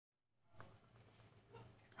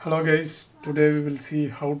Hello guys, today we will see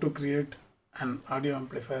how to create an audio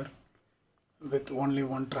amplifier with only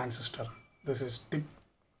one transistor. This is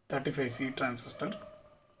TIP35C transistor,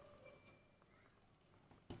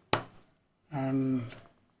 and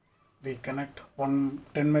we connect one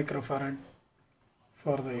 10 microfarad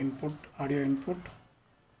for the input, audio input,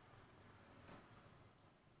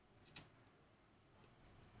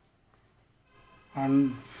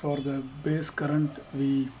 and for the base current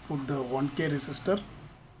we put the 1K resistor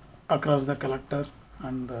across the collector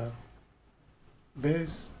and the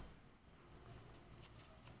base.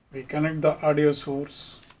 We connect the audio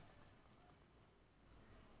source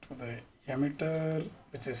to the emitter,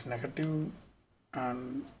 which is negative,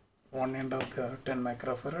 and one end of the 10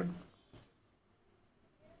 microfarad.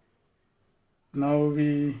 Now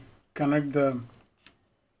we connect the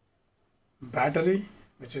battery,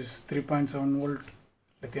 which is 3.7 volt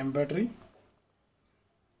lithium battery.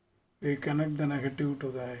 We connect the negative to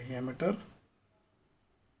the emitter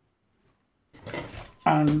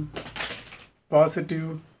and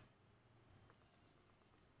positive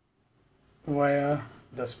via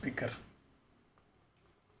the speaker.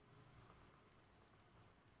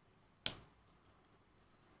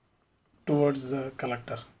 Towards the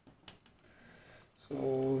collector.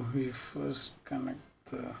 So we first connect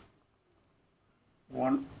the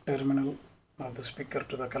one terminal of the speaker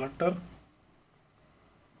to the collector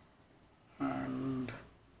and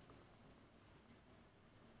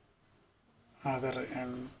other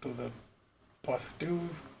end to the positive.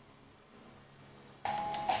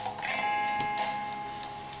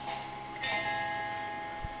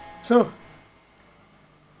 So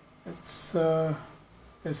it's a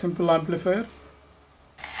simple amplifier.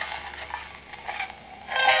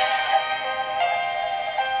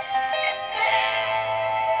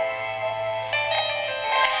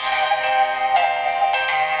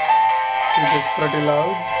 It is pretty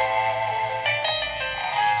loud.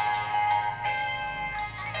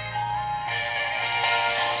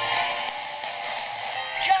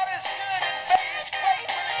 God is good and fate is great,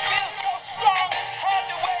 but it feels so strong, it's hard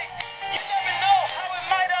to wait. You never know how it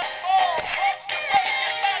might unfold. Hearts to break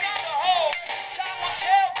and bodies to hold. Time will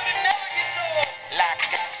tell, but it never gets old. Like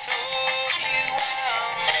I told you,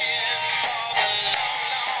 I'm in all alone.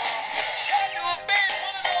 Had to have been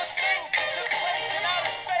one of those things that took place in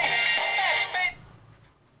outer space. A match made.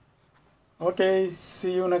 Okay,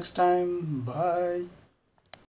 see you next time. Bye.